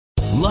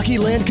Lucky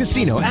Land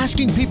Casino,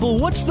 asking people,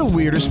 what's the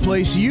weirdest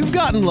place you've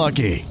gotten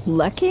lucky?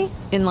 Lucky?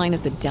 In line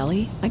at the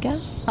deli, I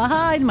guess?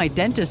 Aha, in my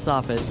dentist's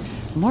office.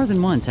 More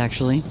than once,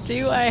 actually.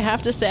 Do I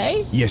have to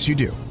say? Yes, you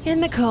do. In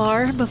the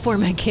car before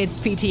my kids'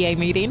 PTA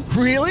meeting.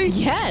 Really?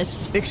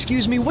 Yes.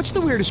 Excuse me, what's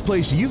the weirdest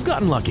place you've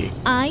gotten lucky?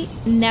 I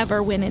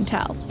never win and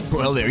tell.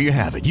 Well, there you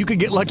have it. You can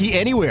get lucky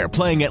anywhere,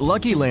 playing at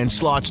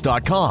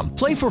LuckyLandSlots.com.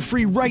 Play for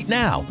free right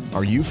now.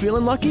 Are you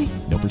feeling lucky?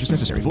 No purchase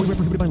necessary. Void where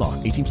prohibited by law.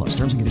 18 plus.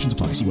 Terms and conditions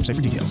apply. See website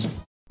for details.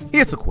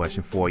 Here's a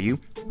question for you.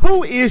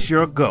 Who is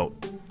your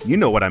GOAT? You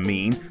know what I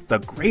mean. The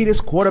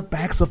greatest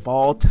quarterbacks of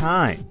all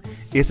time.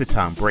 Is it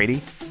Tom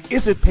Brady?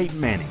 Is it Peyton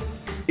Manning?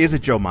 Is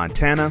it Joe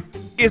Montana?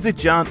 Is it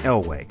John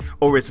Elway?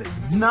 Or is it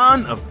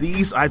none of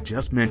these I've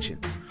just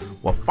mentioned?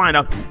 Well, find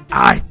out who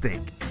I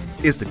think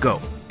is the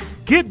GOAT.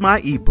 Get my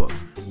ebook,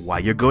 Why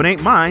Your GOAT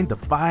Ain't Mine, the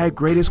 5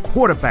 greatest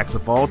quarterbacks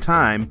of all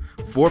time,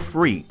 for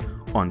free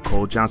on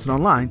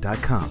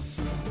ColeJohnsonOnline.com.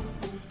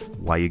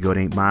 Why Your GOAT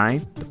Ain't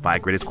Mine, the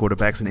 5 greatest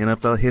quarterbacks in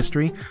NFL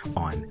history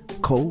on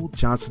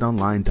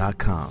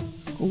ColeJohnsonOnline.com.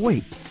 Oh,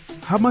 wait,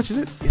 how much is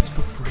it? It's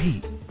for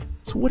free.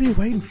 So what are you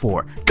waiting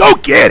for? Go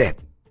get it!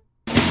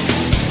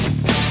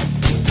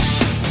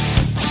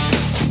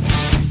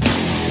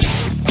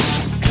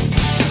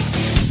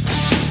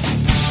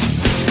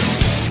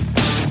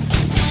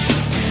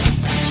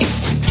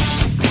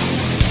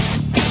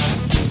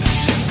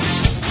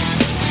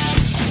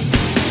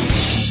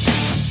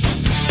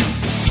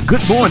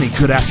 Good morning,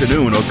 good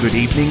afternoon, or good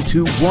evening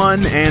to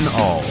one and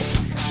all.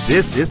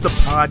 This is the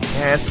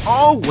podcast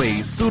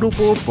always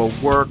suitable for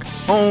work,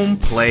 home,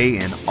 play,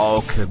 and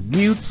all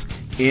commutes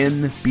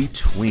in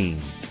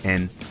between,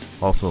 and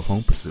also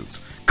home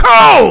pursuits.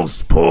 Cole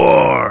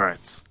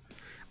Sportz!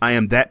 I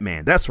am that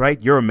man. That's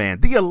right, your man,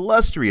 the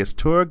illustrious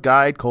tour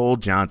guide Cole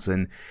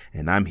Johnson,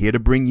 and I'm here to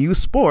bring you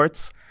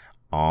sports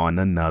on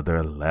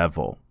another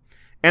level.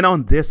 And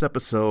on this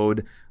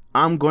episode,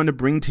 I'm going to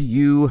bring to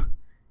you,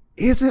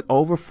 is it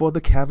over for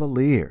the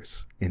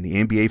Cavaliers in the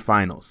NBA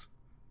Finals?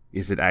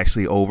 Is it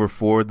actually over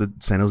for the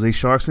San Jose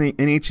Sharks in the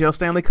NHL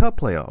Stanley Cup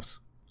playoffs?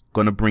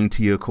 Going to bring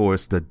to you, of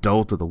course, the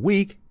DOLT of the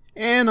week,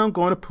 and I'm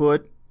going to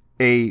put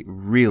a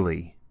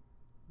really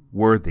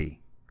worthy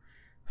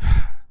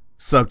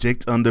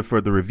subject under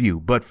further review.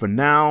 But for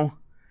now,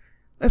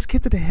 let's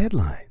get to the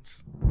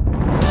headlines.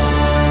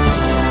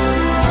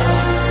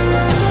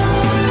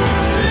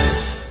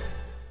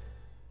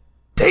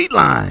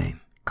 Dateline,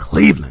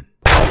 Cleveland.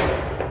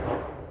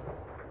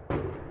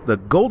 The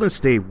Golden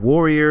State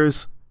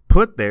Warriors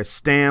put their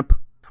stamp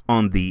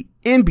on the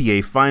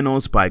NBA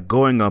Finals by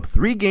going up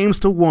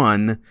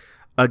 3-1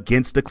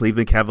 against the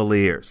Cleveland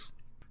Cavaliers.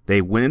 They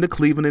went into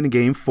Cleveland in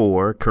Game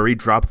 4. Curry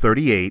dropped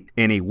 38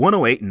 in a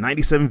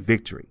 108-97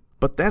 victory.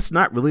 But that's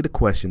not really the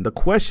question. The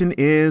question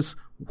is,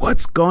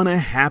 what's going to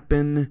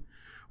happen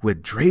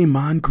with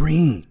Draymond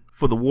Green?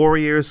 For the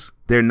Warriors,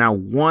 they're now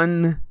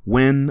 1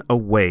 win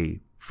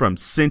away from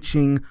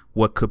cinching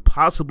what could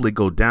possibly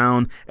go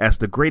down as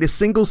the greatest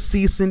single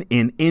season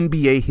in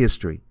NBA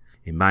history.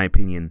 In my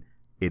opinion,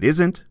 it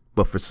isn't,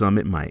 but for some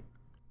it might.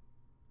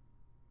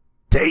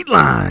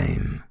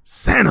 Dateline,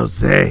 San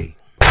Jose.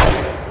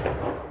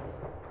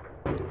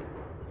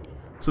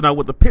 So now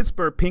with the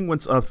Pittsburgh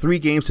Penguins up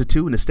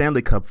 3-2 in the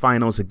Stanley Cup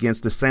Finals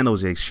against the San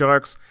Jose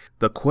Sharks,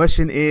 the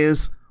question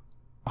is,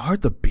 are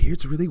the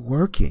beards really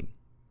working?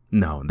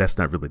 No, that's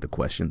not really the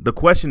question. The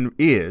question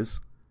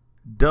is,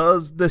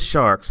 does the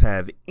Sharks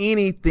have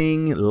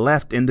anything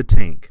left in the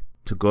tank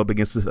to go up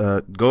against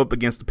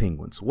the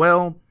Penguins?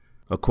 Well,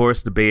 of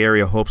course, the Bay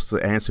Area hopes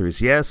the answer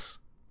is yes,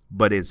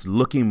 but it's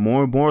looking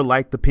more and more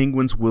like the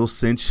Penguins will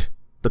cinch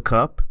the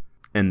cup,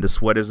 and the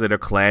sweaters that are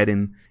clad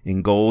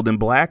in gold and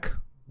black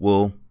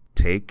will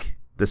take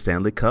the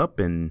Stanley Cup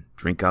and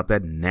drink out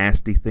that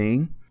nasty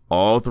thing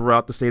all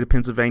throughout the state of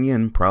Pennsylvania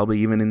and probably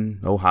even in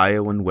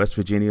Ohio and West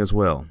Virginia as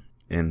well,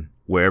 and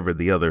wherever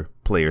the other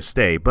players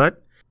stay.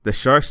 But the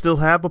Sharks still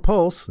have a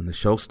pulse, and the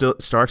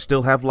Sharks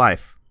still have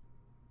life.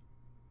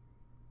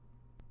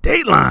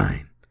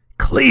 Dateline,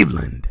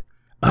 Cleveland,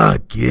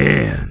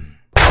 again.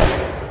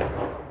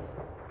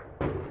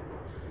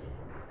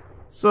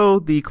 So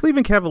the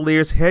Cleveland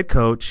Cavaliers head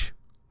coach,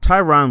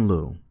 Tyronn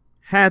Lue,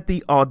 had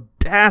the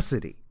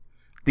audacity,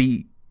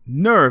 the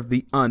nerve,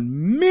 the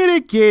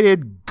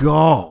unmitigated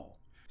gall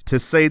to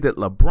say that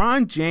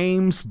LeBron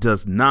James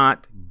does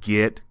not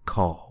get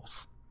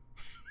calls.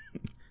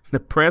 The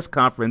press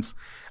conference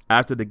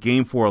after the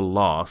Game 4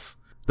 loss,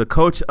 the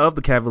coach of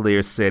the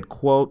Cavaliers said,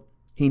 quote,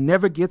 he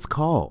never gets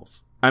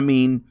calls. I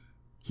mean,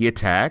 he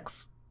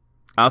attacks.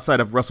 Outside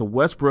of Russell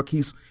Westbrook,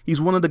 he's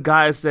one of the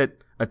guys that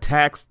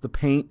attacks the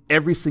paint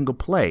every single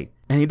play.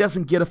 And he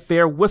doesn't get a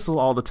fair whistle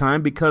all the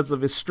time because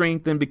of his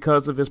strength and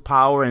because of his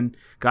power, and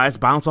guys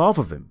bounce off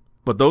of him.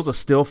 But those are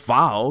still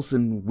fouls,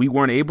 and we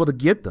weren't able to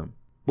get them.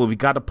 Well, we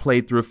got to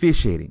play through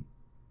officiating.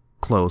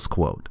 Close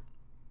quote.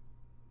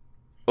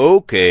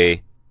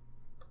 Okay.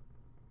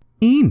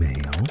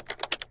 Email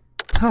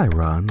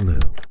Tyronn Lue.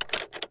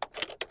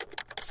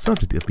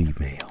 Subject of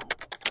email.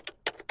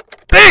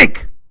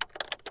 Think!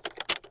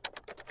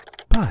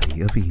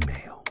 Body of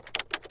email.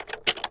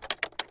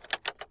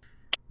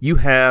 you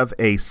have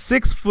a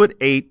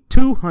 6'8",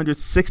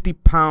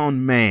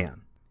 260-pound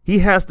man. He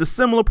has the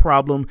similar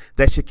problem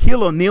that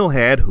Shaquille O'Neal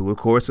had, who of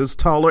course is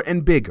taller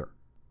and bigger,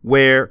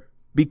 where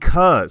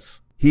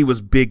because he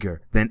was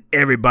bigger than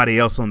everybody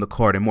else on the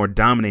court and more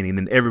dominating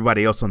than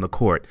everybody else on the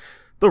court,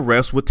 the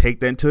refs would take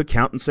that into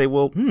account and say,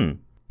 well,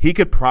 he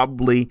could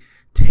probably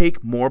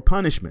take more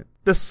punishment.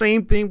 The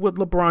same thing with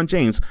LeBron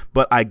James.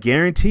 But I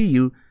guarantee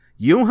you,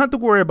 you don't have to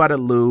worry about it,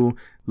 Lou.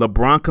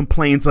 LeBron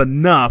complains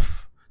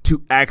enough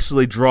to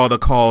actually draw the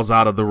calls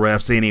out of the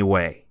refs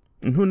anyway.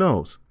 And who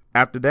knows?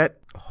 After that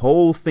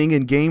whole thing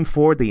in Game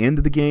 4 at the end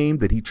of the game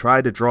that he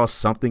tried to draw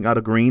something out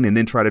of Green and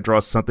then try to draw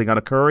something out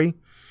of Curry,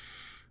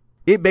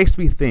 it makes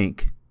me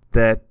think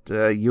that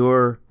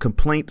your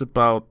complaint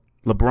about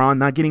LeBron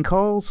not getting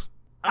calls,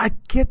 I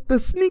get the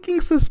sneaking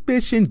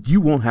suspicion you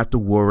won't have to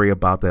worry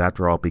about that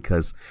after all,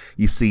 because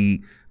you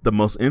see, the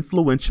most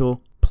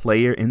influential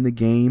player in the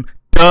game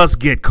does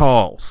get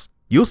calls.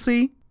 You'll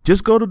see.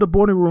 Just go to the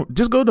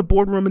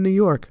boardroom in New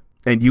York,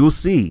 and you'll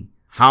see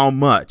how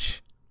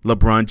much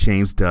LeBron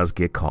James does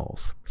get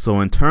calls. So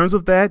in terms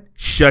of that,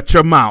 shut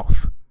your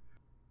mouth.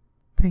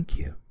 Thank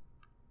you.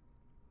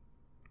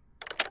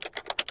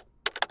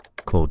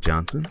 Cole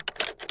Johnson,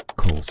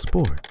 Cole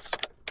Sports,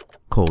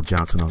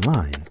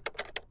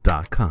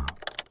 ColeJohnsonOnline.com.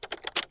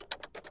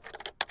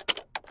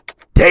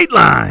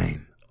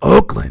 Dateline,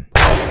 Oakland.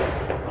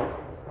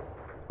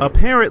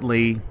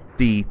 Apparently,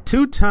 the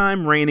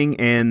two-time reigning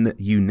and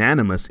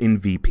unanimous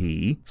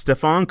MVP,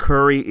 Stephen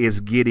Curry,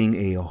 is getting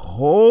a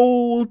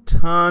whole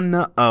ton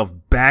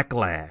of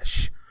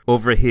backlash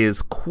over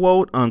his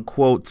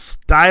quote-unquote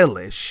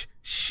stylish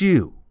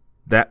shoe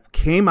that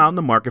came out in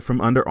the market from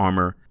Under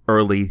Armour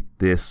early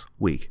this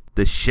week.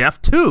 The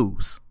Chef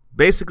 2s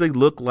basically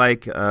look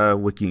like,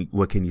 what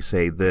can you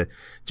say, the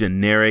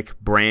generic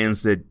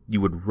brands that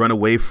you would run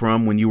away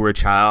from when you were a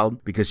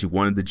child because you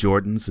wanted the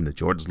Jordans and the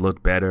Jordans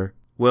looked better.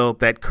 Well,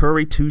 that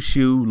Curry 2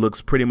 shoe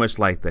looks pretty much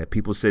like that.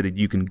 People say that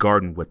you can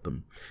garden with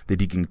them,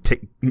 that you can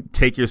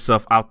take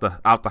yourself out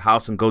the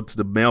house and go to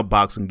the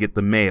mailbox and get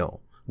the mail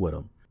with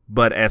them.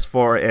 But as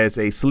far as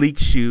a sleek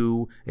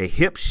shoe, a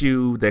hip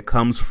shoe that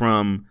comes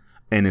from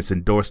and is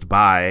endorsed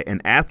by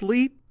an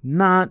athlete,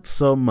 not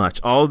so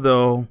much.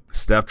 Although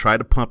Steph tried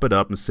to pump it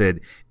up and said,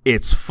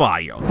 it's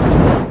fire.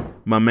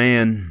 My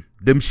man,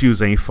 them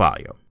shoes ain't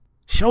fire.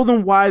 Show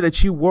them why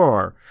that you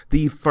were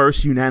the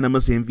first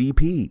unanimous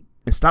MVP.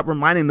 And stop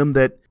reminding them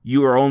that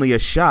you are only a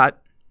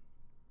shot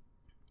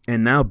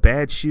and now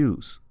bad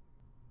shoes.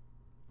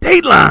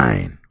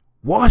 Dateline,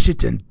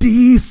 Washington,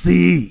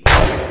 D.C.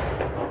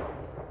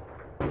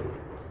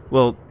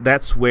 Well,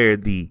 that's where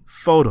the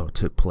photo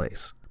took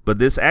place. But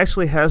this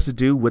actually has to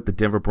do with the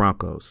Denver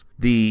Broncos.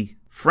 The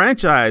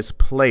franchise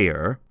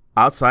player,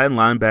 outside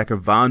linebacker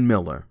Von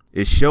Miller,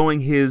 is showing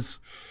his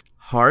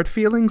hard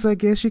feelings, I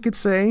guess you could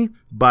say,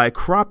 by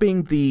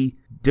cropping the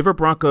Denver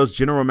Broncos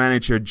general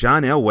manager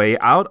John Elway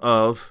out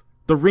of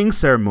the ring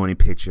ceremony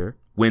picture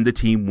when the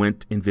team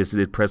went and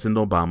visited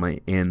President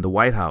Obama in the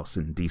White House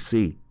in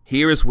D.C.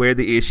 Here is where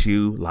the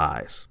issue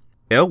lies.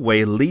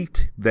 Elway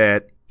leaked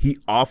that he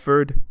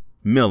offered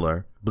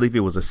Miller, I believe it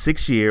was a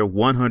 6-year,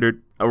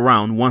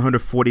 around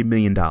 $140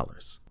 million,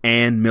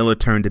 and Miller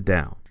turned it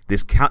down.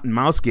 This cat and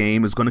mouse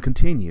game is going to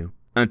continue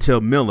until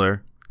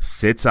Miller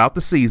sits out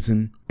the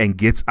season and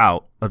gets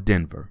out of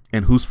Denver.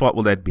 And whose fault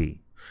will that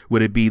be?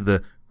 Would it be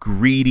the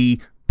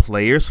greedy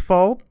player's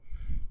fault,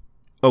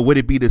 or would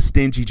it be the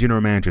stingy general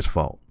manager's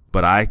fault?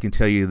 But I can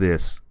tell you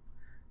this,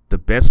 the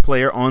best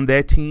player on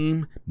that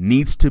team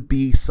needs to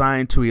be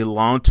signed to a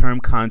long-term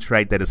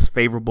contract that is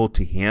favorable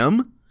to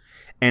him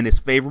and is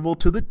favorable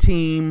to the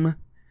team,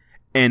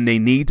 and they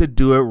need to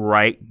do it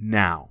right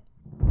now.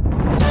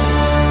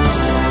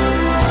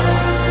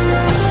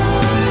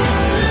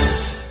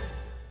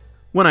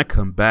 When I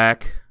come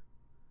back,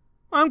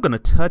 I'm going to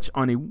touch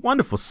on a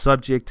wonderful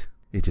subject.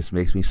 It just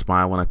makes me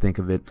smile when I think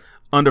of it.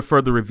 Under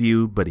further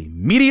review, but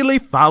immediately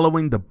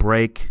following the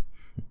break,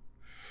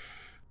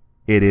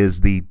 it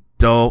is the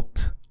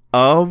DOLT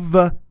of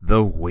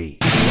the week.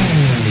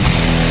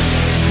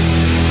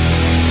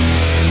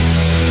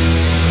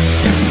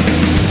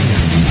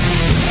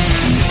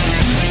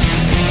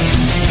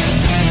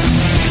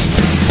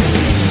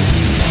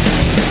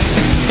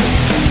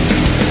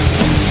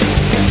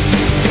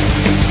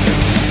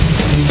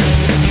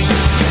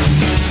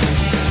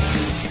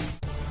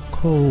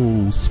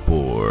 Cole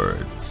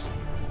Sports.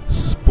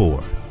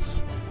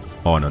 Sports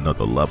on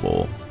another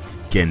level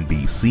can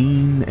be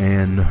seen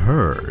and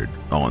heard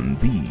on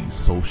these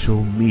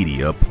social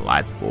media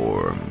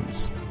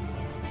platforms: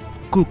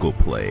 Google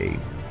Play,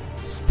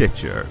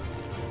 Stitcher,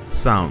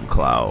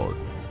 SoundCloud,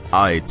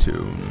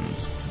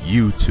 iTunes,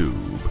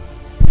 YouTube,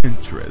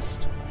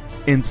 Pinterest,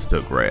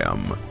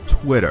 Instagram,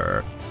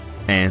 Twitter,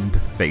 and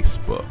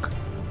Facebook.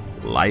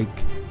 Like,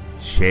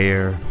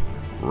 share,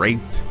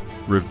 rate,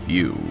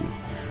 review.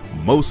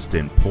 Most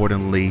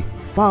importantly,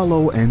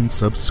 follow and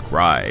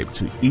subscribe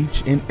to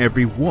each and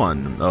every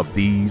one of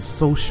these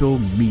social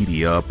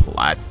media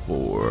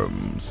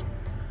platforms.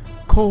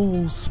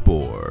 Cole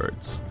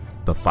Sports,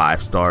 the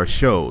 5-star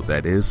show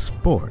that is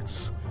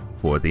sports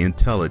for the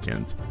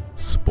intelligent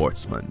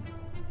sportsman.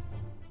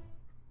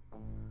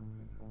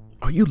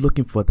 Are you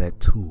looking for that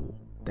tool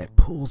that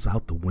pulls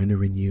out the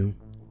winner in you?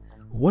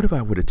 What if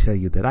I were to tell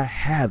you that I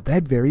have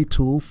that very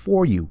tool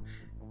for you?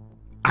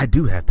 I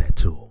do have that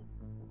tool,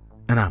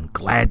 and I'm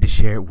glad to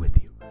share it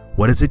with you.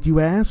 What is it, you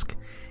ask?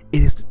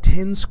 It is the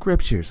 10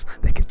 scriptures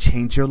that can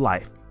change your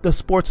life, the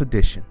sports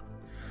edition.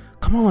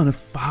 Come on and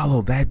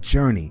follow that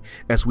journey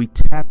as we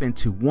tap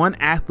into one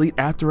athlete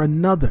after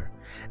another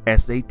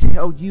as they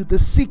tell you the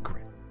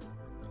secret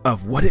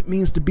of what it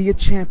means to be a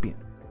champion.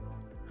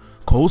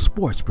 Cole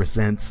Sports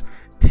presents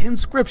 10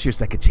 scriptures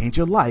that can change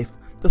your life,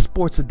 the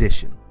sports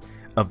edition.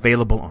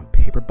 Available on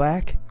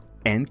paperback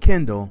and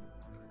Kindle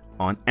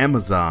on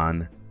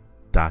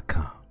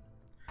Amazon.com.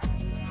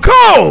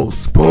 Cole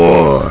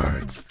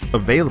Sports!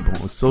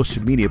 Available on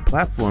social media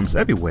platforms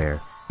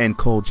everywhere and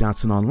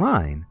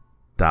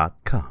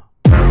ColeJohnsonOnline.com.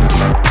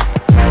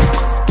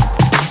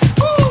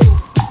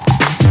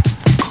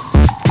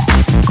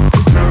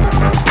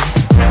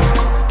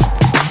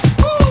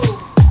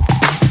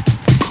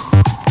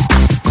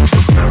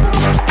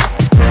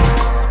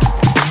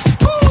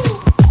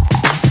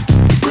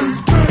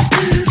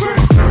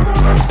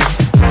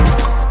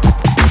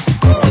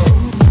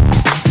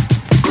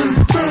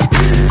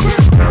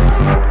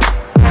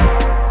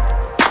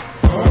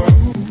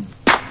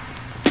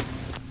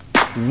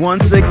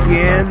 Once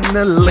again,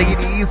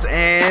 ladies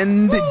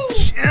and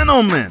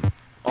gentlemen,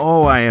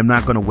 I am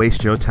not going to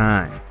waste your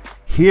time.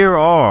 Here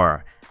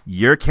are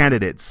your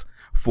candidates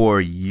for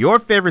your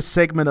favorite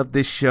segment of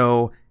this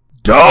show,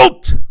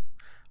 DOLT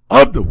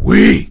of the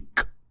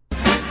Week.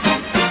 Wait,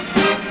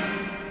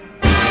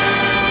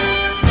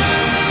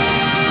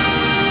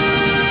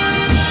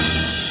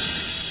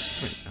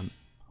 I'm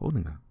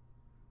holding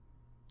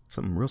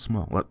something real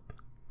small.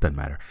 Doesn't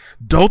matter.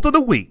 DOLT of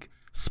the Week,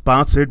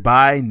 sponsored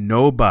by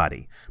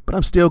nobody. But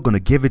I'm still going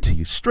to give it to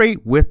you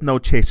straight with no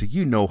chaser.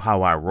 You know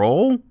how I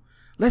roll.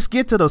 Let's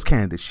get to those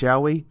candidates,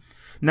 shall we?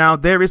 Now,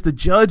 there is the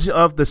judge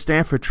of the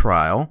Stanford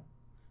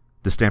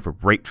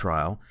rape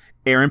trial,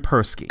 Aaron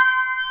Persky.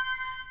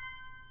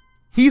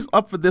 He's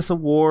up for this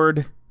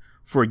award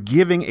for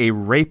giving a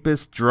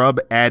rapist, drug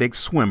addict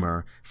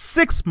swimmer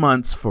 6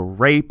 months for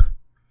rape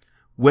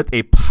with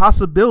a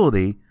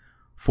possibility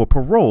for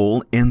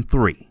parole in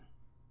 3.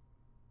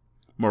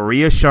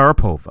 Maria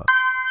Sharapova.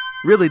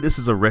 Really, this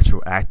is a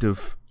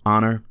retroactive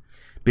honor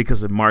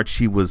because in March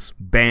she was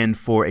banned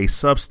for a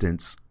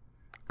substance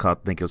I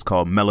think it was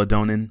called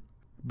melatonin,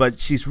 but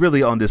she's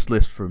really on this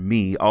list for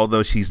me,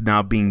 although she's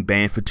now being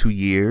banned for 2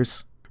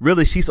 years.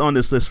 Really, she's on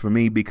this list for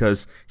me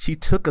because she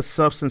took a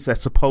substance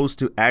that's supposed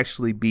to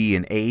actually be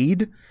an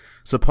aid,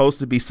 supposed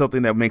to be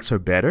something that makes her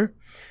better,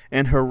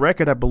 and her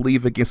record, I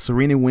believe, against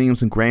Serena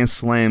Williams in Grand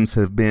Slams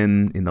have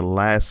been in the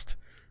last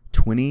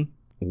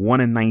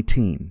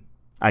 21-19.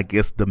 I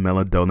guess the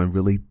melatonin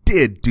really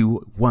did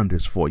do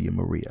wonders for you,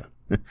 Maria.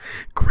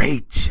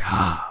 Great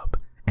job.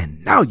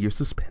 And now you're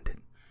suspended.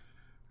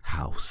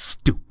 How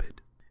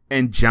stupid.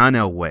 And John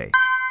Elway.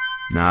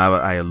 Now,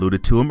 I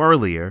alluded to him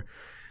earlier.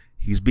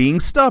 He's being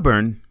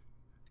stubborn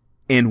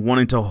and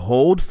wanting to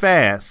hold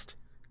fast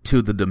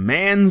to the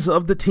demands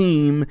of the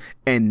team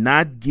and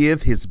not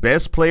give his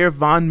best player,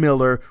 Von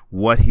Miller,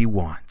 what he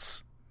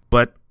wants.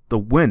 But the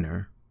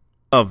winner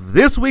of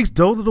this week's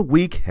DOLT of the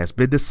Week has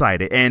been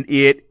decided, and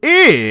it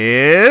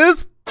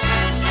is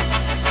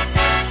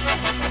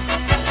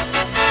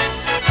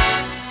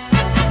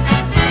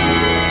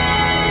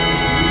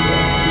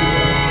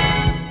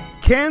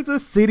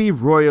Kansas City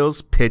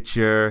Royals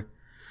pitcher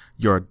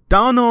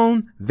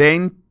Yordano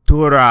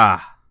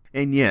Ventura.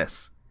 And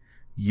yes,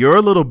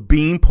 your little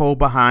beanpole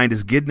behind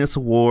is getting this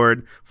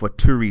award for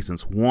 2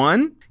 reasons.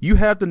 One, you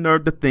have the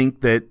nerve to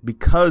think that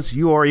because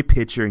you are a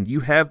pitcher and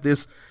you have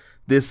this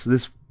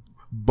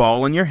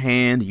ball in your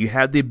hand, you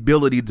have the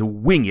ability to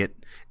wing it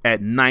at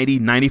 90,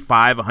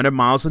 95, 100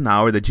 miles an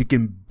hour, that you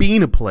can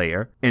beam a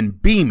player and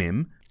beam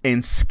him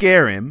and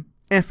scare him.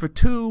 And for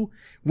 2,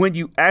 when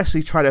you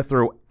actually try to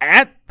throw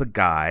at the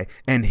guy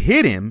and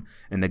hit him,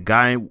 and the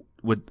guy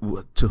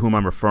to whom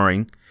I'm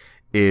referring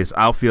is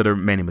outfielder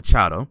Manny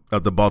Machado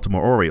of the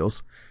Baltimore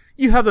Orioles,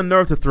 you have the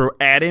nerve to throw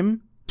at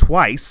him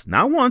twice,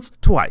 not once,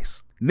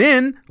 twice.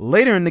 Then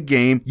later in the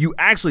game, you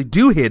actually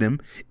do hit him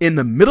in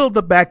the middle of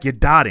the back, you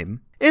dot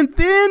him. And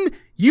then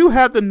you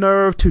have the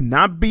nerve to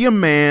not be a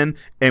man,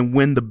 and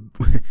when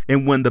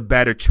the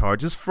batter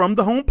charges from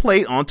the home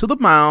plate onto the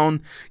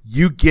mound,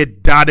 you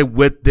get dotted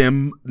with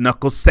them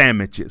knuckle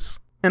sandwiches.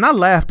 And I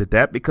laughed at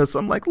that because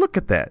I'm like, look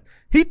at that.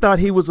 He thought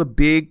he was a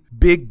big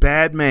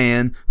bad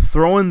man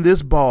throwing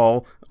this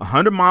ball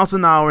 100 miles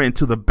an hour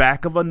into the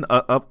back of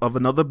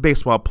another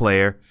baseball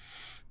player,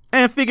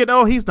 and figured,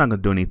 he's not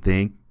gonna do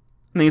anything.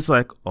 And he's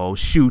like, oh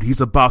shoot,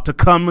 he's about to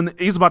come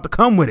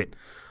with it.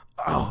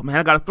 Oh man,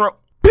 I gotta throw.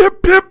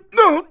 Pip, pip,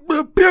 no,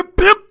 pip,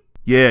 pip.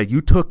 Yeah,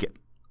 you took it.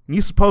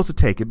 You're supposed to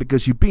take it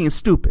because you're being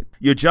stupid.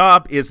 Your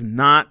job is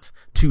not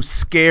to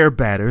scare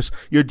batters.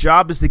 Your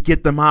job is to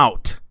get them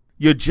out.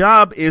 Your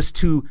job is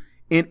to,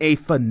 in a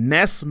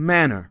finesse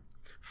manner,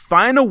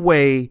 Find a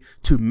way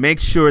to make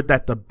sure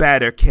that the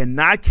batter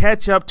cannot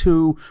catch up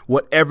to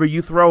whatever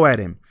you throw at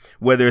him,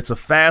 whether it's a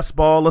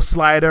fastball, a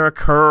slider, a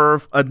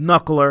curve, a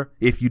knuckler,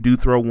 if you do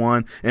throw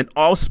one, an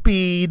off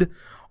speed,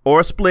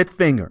 or a split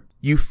finger.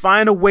 You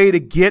find a way to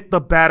get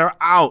the batter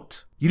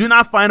out. You do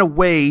not find a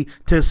way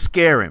to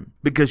scare him,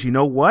 because you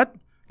know what?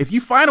 If you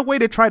find a way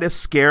to try to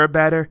scare a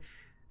batter,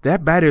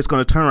 that batter is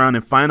going to turn around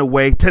and find a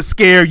way to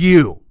scare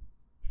you.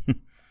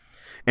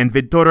 And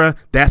Ventura,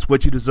 that's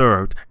what you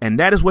deserved. And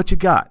that is what you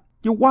got.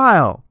 You're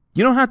wild.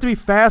 You don't have to be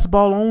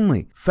fastball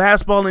only.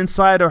 Fastball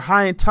inside or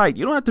high and tight.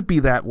 You don't have to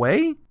be that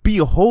way. Be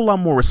a whole lot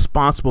more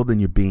responsible than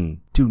you're being.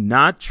 Do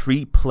not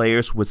treat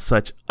players with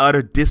such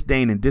utter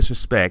disdain and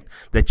disrespect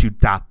that you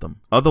dot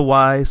them.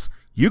 Otherwise,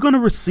 you're going to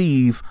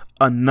receive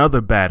another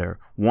batter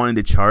wanting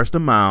to charge the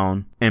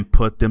mound and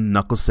put them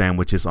knuckle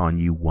sandwiches on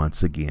you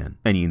once again.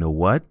 And you know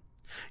what?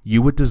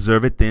 You would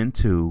deserve it then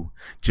too,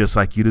 just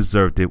like you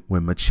deserved it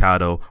when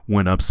Machado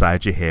went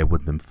upside your head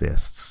with them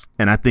fists.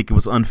 And I think it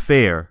was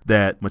unfair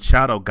that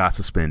Machado got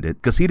suspended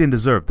because he didn't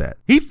deserve that.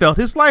 He felt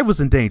his life was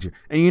in danger.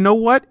 And you know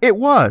what? It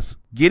was.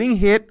 Getting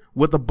hit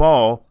with a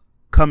ball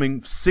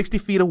coming 60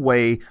 feet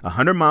away,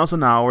 100 miles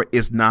an hour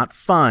is not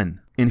fun.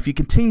 And if you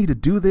continue to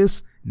do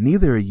this,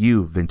 neither are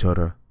you,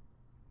 Ventura.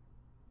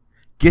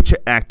 Get your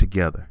act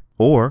together.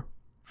 Or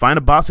find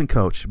a boxing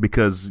coach,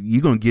 because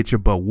you're going to get your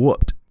butt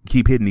whooped.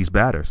 Keep hitting these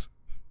batters.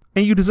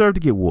 And you deserve to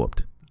get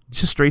whooped.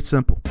 Just straight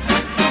simple.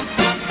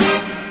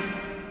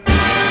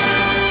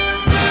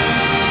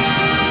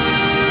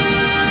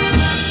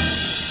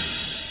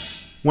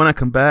 When I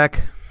come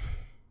back,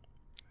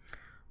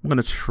 I'm going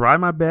to try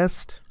my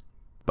best,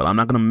 but I'm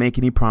not going to make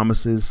any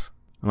promises.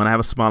 I'm going to have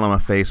a smile on my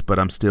face, but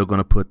I'm still going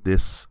to put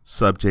this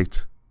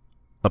subject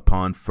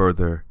upon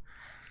further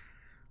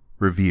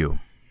review.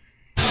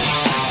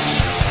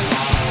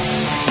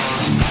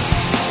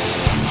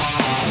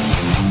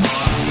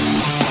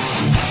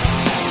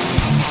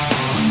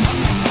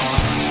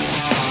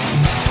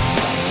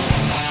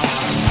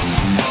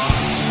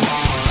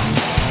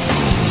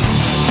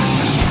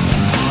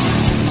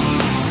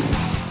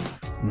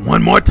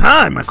 One more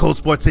time, my Cold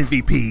Sports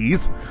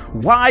MVPs.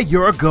 Why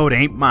Your GOAT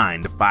Ain't Mine,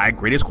 the 5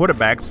 greatest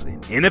quarterbacks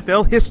in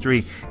NFL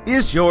history,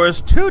 is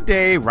yours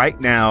today, right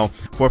now,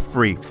 for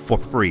free, for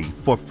free.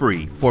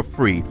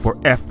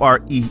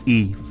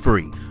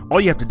 All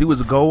you have to do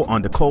is go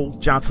on to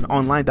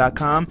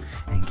ColeJohnsonOnline.com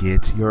and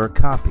get your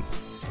copy.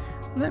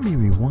 Let me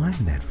rewind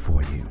that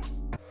for you.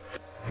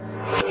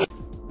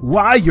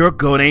 Why Your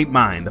GOAT Ain't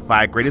Mine, the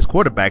 5 greatest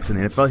quarterbacks in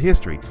NFL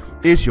history,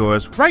 is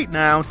yours right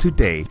now,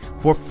 today,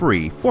 for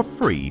free, for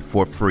free.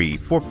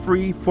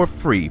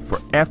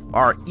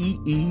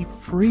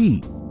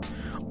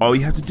 All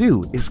you have to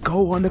do is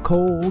go on to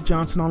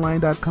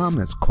ColeJohnsonOnline.com.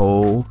 That's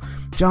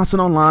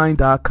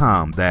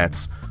ColeJohnsonOnline.com.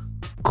 That's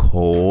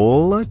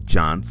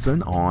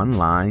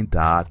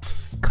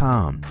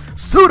ColeJohnsonOnline.com.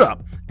 Suit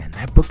up, and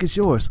that book is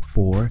yours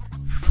for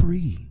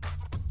free.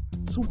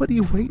 So what are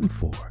you waiting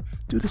for?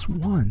 Do this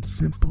one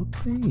simple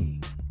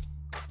thing.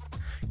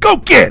 Go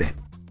get it!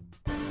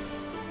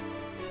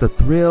 The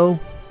thrill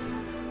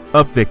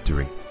of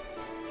victory.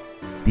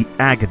 The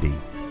agony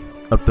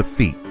of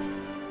defeat.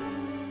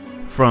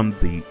 From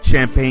the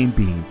champagne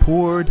being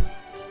poured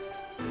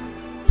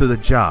to the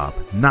job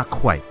not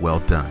quite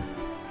well done.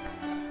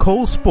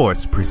 Cole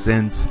Sportz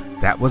presents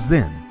That Was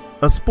Then,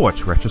 a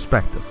sports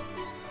retrospective.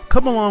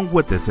 Come along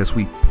with us as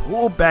we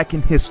pull back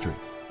in history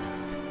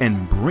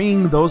and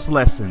bring those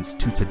lessons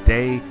to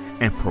today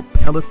and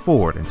propel it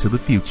forward into the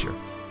future.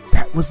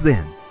 That Was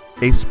Then,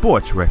 a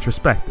sports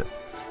retrospective,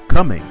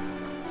 coming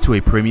to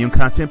a premium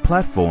content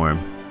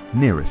platform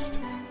nearest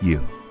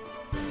you.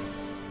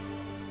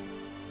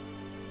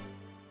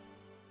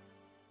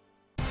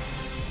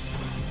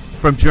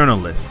 From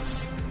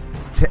journalists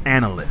to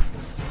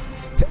analysts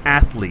to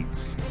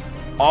athletes,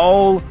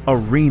 all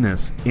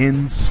arenas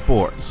in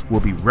sports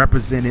will be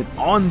represented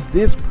on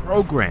this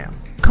program.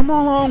 Come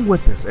along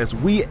with us as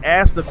we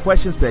ask the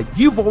questions that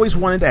you've always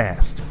wanted to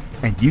ask,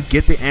 and you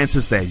get the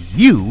answers that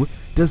you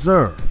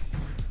deserve.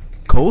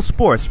 Cole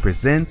Sportz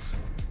presents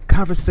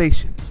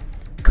Conversations,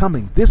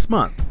 coming this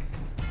month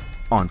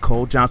on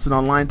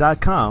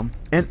ColeJohnsonOnline.com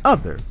and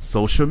other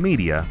social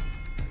media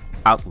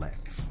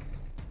outlets.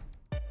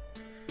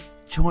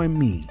 Join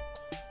me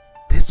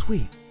this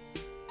week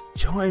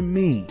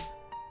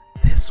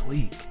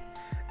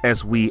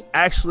as we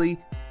actually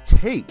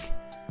take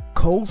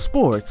Cole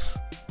Sportz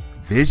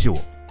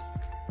visual.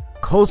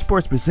 Cole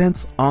Sportz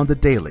presents On the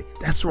Daily.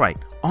 That's right,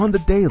 On the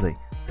Daily.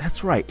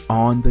 That's right,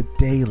 On the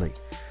Daily.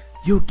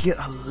 You'll get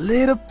a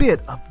little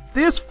bit of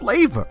this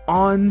flavor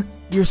on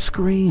your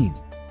screen.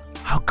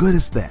 How good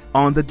is that?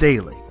 On the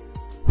Daily.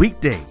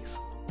 Weekdays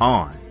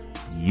on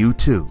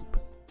YouTube.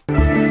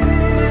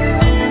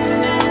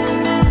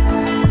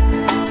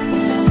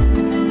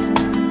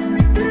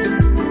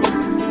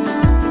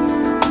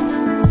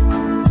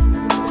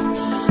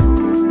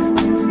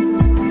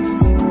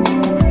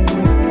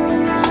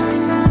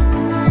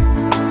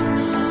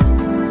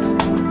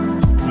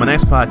 My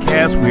next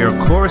podcast, we are,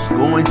 of course,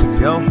 going to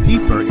delve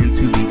deeper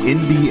into the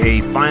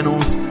NBA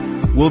Finals.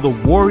 Will the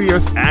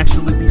Warriors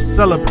actually be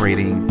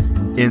celebrating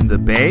in the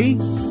Bay?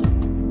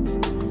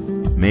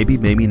 Maybe,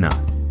 maybe not.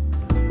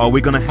 Are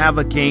we going to have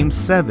a Game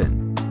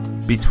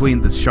 7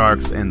 between the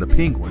Sharks and the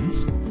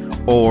Penguins?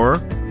 Or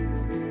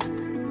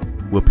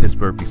will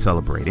Pittsburgh be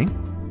celebrating?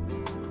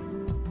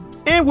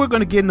 And we're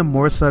going to get into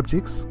more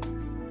subjects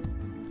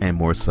and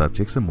more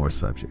subjects and more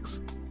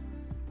subjects.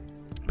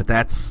 But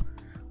that's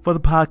for the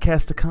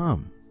podcast to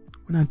come.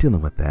 We're not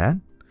dealing with that.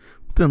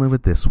 We're dealing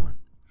with this one.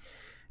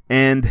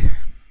 And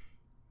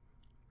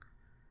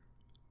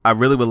I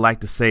really would like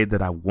to say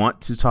that I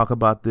want to talk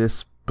about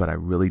this, but I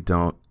really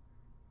don't.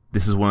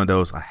 This is one of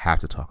those I have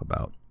to talk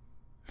about.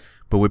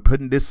 But we're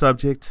putting this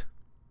subject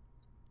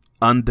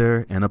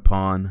under and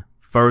upon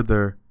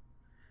further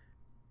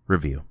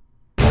review.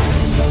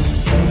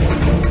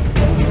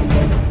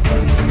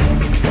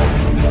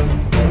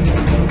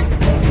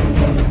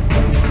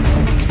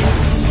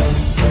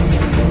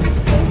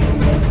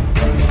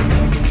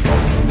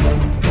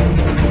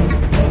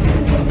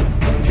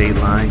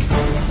 Dateline,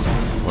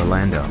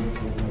 Orlando.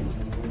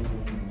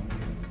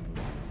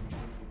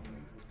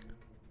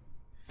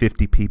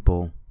 50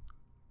 people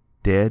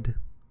dead.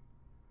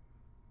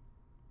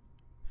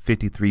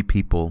 53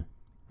 people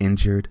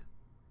injured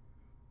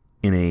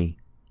in a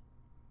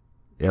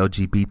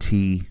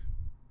LGBT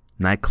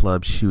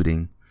nightclub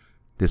shooting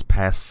this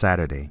past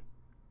Saturday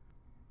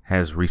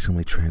has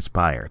recently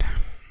transpired.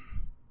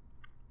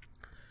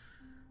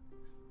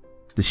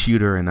 The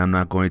shooter, and I'm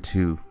not going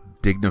to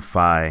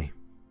dignify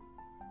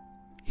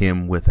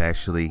him with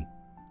actually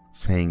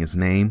saying his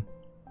name,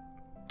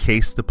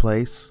 cased the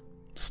place,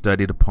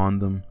 studied upon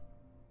them,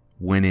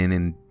 went in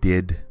and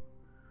did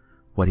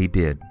what he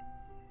did.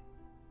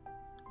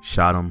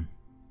 Shot him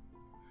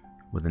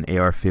with an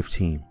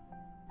AR-15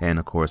 and,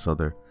 of course,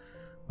 other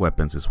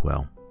weapons as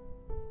well.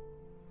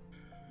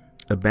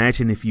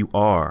 Imagine if you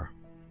are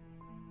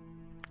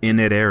in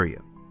that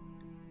area.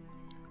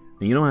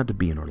 And you don't have to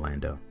be in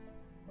Orlando.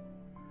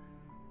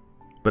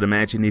 But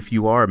imagine if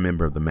you are a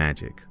member of the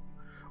Magic,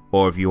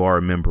 or if you are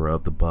a member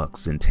of the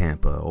Bucks in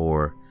Tampa,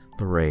 or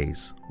the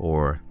Rays,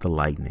 or the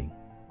Lightning.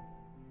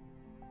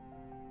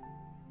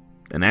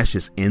 And that's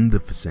just in the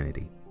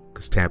vicinity,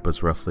 because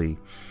Tampa's roughly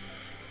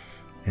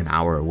an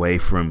hour away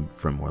from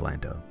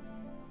Orlando.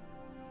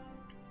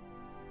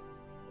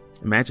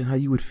 Imagine how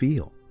you would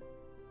feel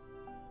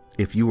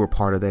if you were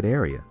part of that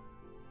area.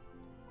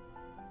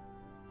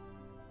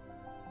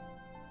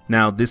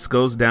 Now, this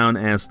goes down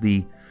as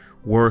the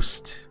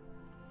worst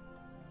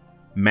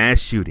mass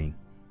shooting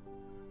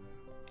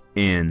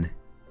in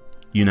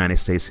United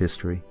States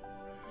history.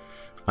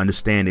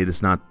 Understand, it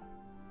is not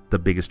the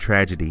biggest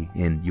tragedy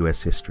in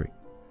U.S. history.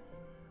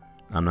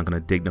 I'm not going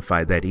to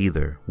dignify that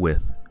either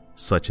with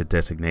such a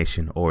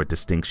designation or a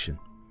distinction,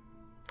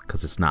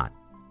 because it's not.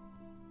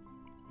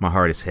 My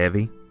heart is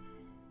heavy.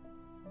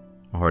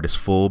 My heart is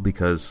full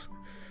because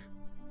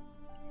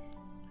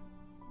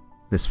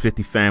there's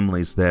 50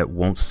 families that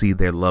won't see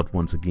their loved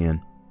ones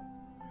again.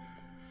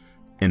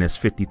 And there's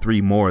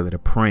 53 more that are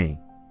praying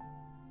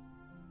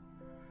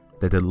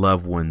that their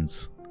loved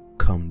ones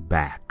come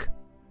back,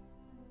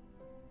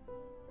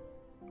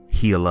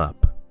 heal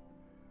up,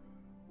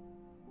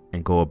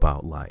 and go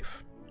about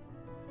life.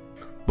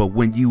 But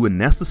when you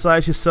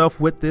anesthetize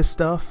yourself with this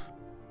stuff,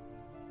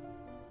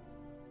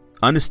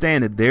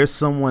 understand that there's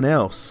someone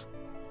else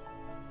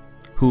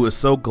who is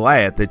so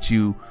glad that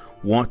you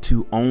want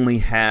to only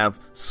have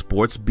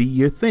sports be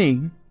your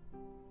thing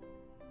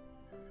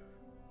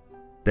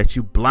that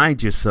you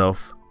blind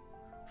yourself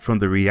from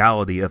the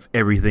reality of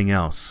everything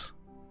else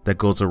that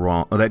goes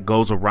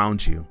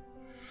around you,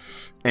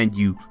 and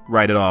you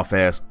write it off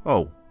as,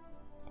 oh,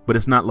 but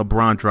it's not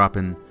LeBron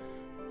dropping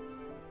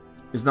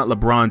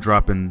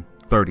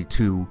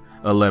 32,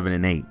 11,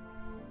 and 8.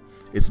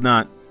 It's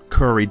not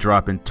Curry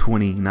dropping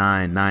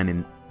 29,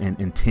 9,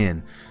 and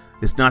 10.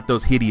 It's not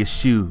those hideous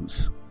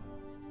shoes.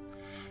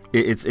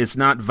 It's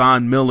not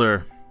Von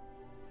Miller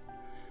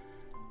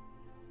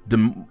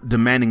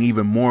demanding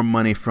even more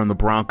money from the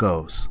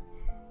Broncos.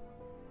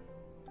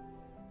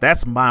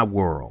 That's my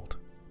world.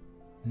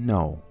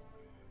 No.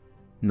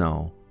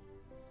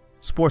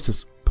 Sports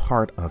is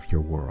part of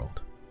your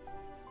world.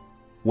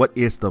 What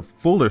is the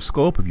fuller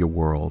scope of your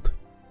world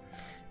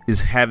is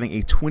having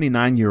a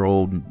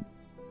 29-year-old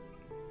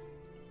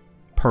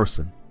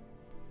person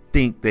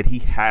think that he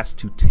has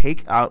to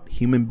take out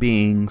human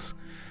beings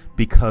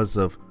because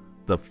of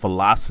the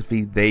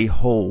philosophy they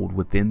hold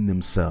within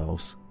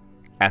themselves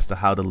as to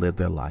how to live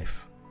their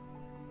life.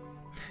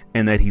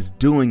 And that he's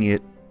doing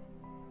it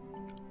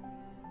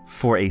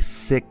for a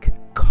sick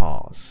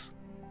cause.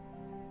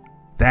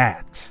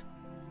 That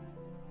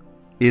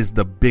is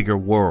the bigger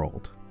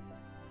world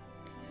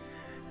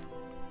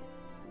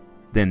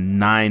than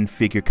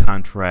 9-figure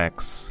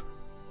contracts,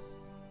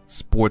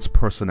 sports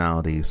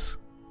personalities,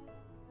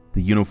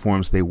 the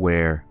uniforms they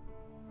wear,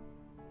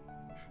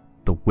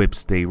 the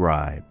whips they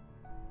ride,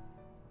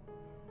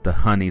 the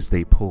honeys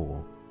they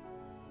pull.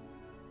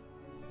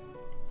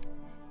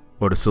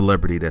 or the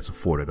celebrity that's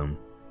afforded them,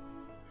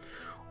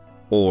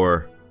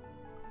 or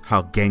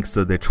how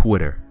gangster their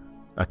Twitter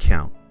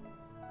account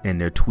and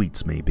their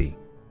tweets may be.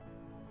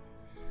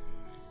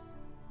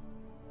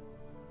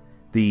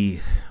 The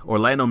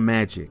Orlando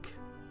Magic,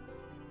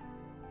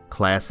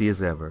 classy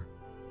as ever,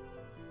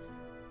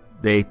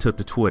 they took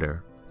to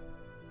Twitter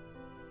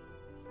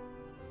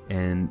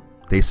and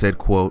they said,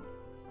 quote,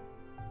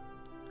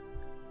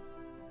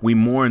 "We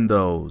mourn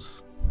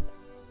those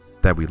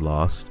that we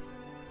lost,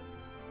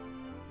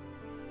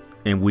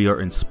 and we are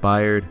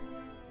inspired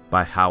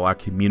by how our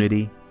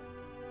community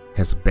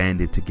has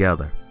banded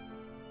together.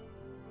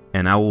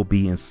 And I will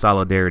be in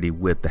solidarity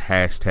with the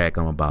hashtag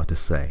I'm about to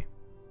say.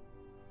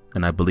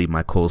 And I believe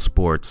my Cole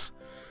Sportz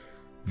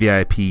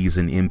VIPs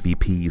and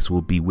MVPs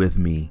will be with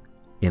me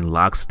in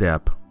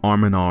lockstep,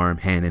 arm in arm,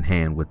 hand in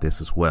hand with this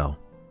as well.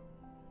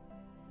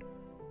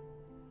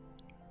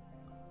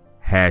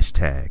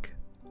 Hashtag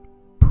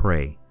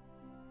pray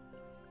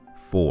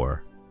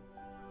for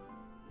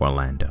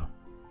Orlando."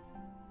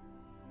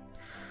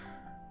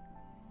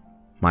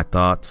 My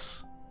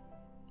thoughts,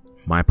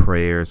 my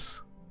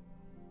prayers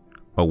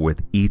are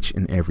with each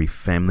and every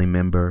family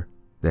member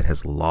that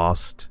has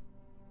lost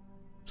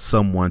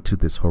someone to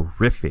this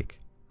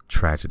horrific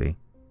tragedy.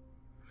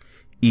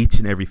 Each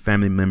and every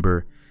family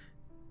member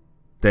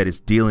that is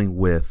dealing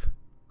with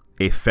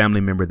a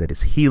family member that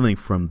is healing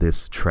from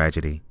this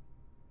tragedy.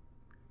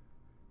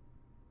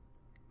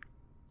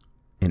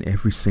 And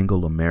every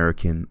single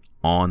American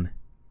on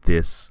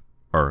this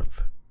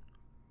earth.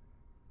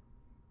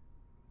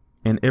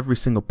 And every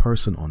single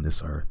person on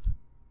this earth.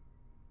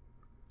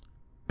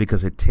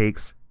 Because it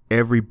takes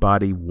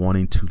everybody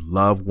wanting to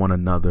love one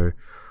another,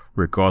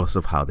 regardless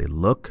of how they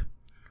look,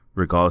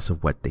 regardless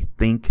of what they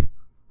think,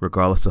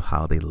 regardless of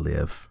how they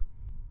live.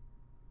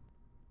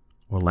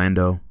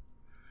 Orlando,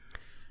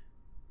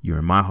 you're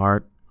in my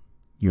heart.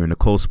 You're in the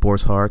Cole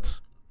Sportz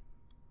hearts.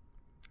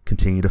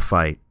 Continue to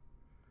fight.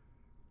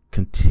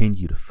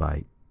 Continue to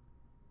fight.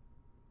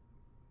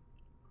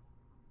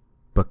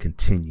 But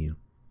continue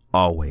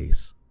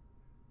always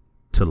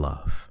to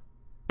love.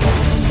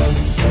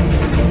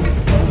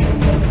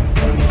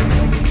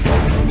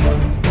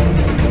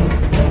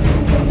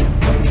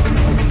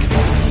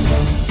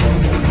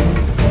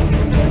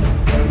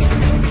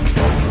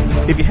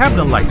 If you happen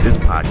to like this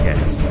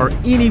podcast or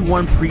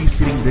anyone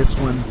preceding this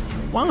one,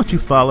 why don't you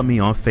follow me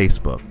on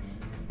Facebook?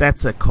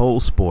 That's at Cole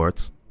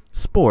Sportz,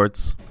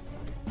 Sports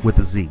with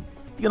a Z.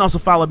 You can also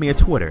follow me on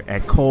Twitter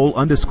at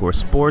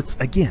Cole_Sportz.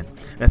 Again,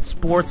 that's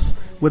Sports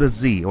with a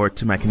Z, or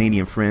to my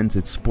Canadian friends,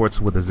 it's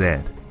Sports with a Z.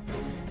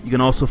 You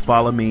can also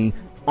follow me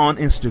on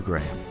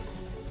Instagram,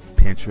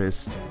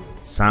 Pinterest,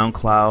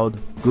 SoundCloud,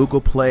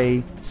 Google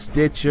Play,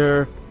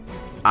 Stitcher,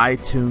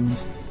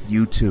 iTunes,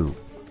 YouTube.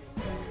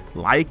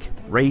 Like,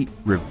 rate,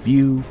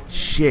 review,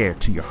 share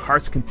to your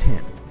heart's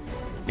content.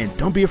 And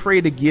don't be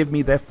afraid to give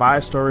me that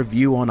 5-star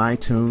review on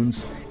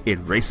iTunes. It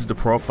raises the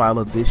profile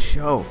of this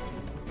show.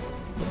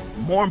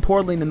 More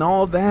importantly than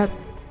all of that,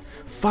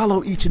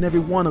 follow each and every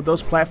one of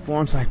those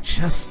platforms I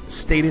just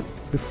stated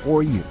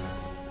before you.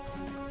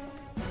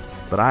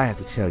 But I have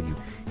to tell you,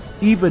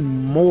 even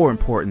more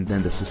important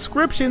than the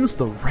subscriptions,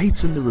 the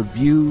rates, and the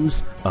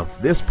reviews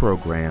of this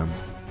program,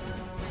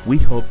 we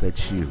hope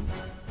that you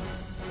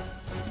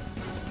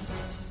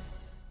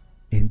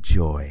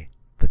enjoy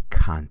the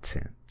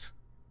content.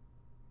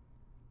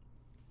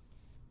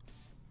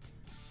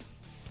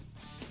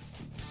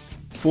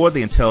 For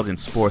the Intelligent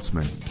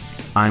Sportsman,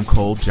 I'm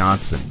Cole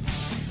Johnson,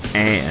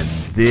 and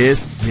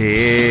this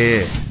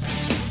is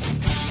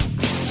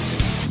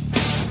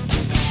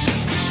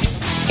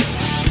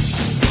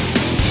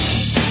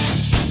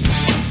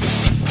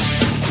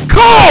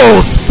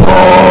Cole Sportz!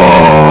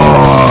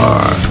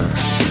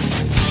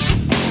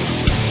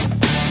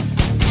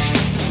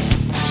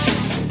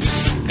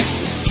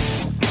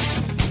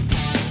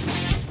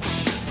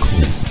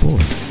 Cole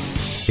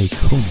Sportz, a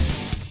Conan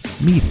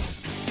Media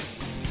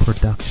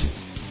production.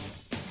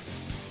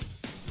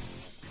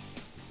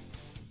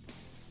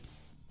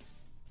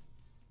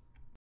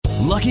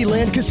 Lucky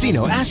Land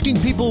Casino, asking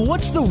people,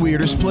 what's the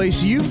weirdest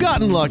place you've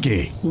gotten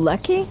lucky?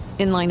 Lucky?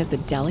 In line at the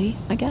deli,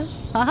 I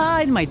guess?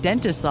 Aha, in my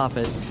dentist's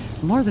office.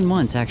 More than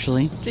once,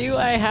 actually. Do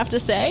I have to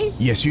say?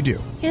 Yes, you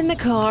do. In the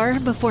car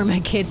before my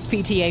kids'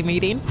 PTA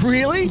meeting.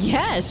 Really?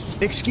 Yes.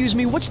 Excuse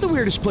me, what's the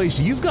weirdest place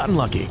you've gotten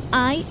lucky?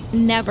 I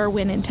never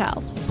win and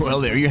tell.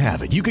 Well, there you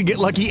have it. You can get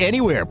lucky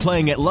anywhere,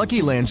 playing at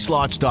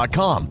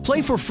LuckyLandSlots.com.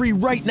 Play for free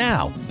right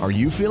now. Are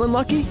you feeling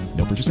lucky?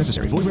 No purchase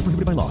necessary. Void where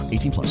prohibited by law.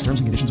 18+.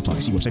 Terms and conditions apply.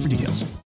 See website for details.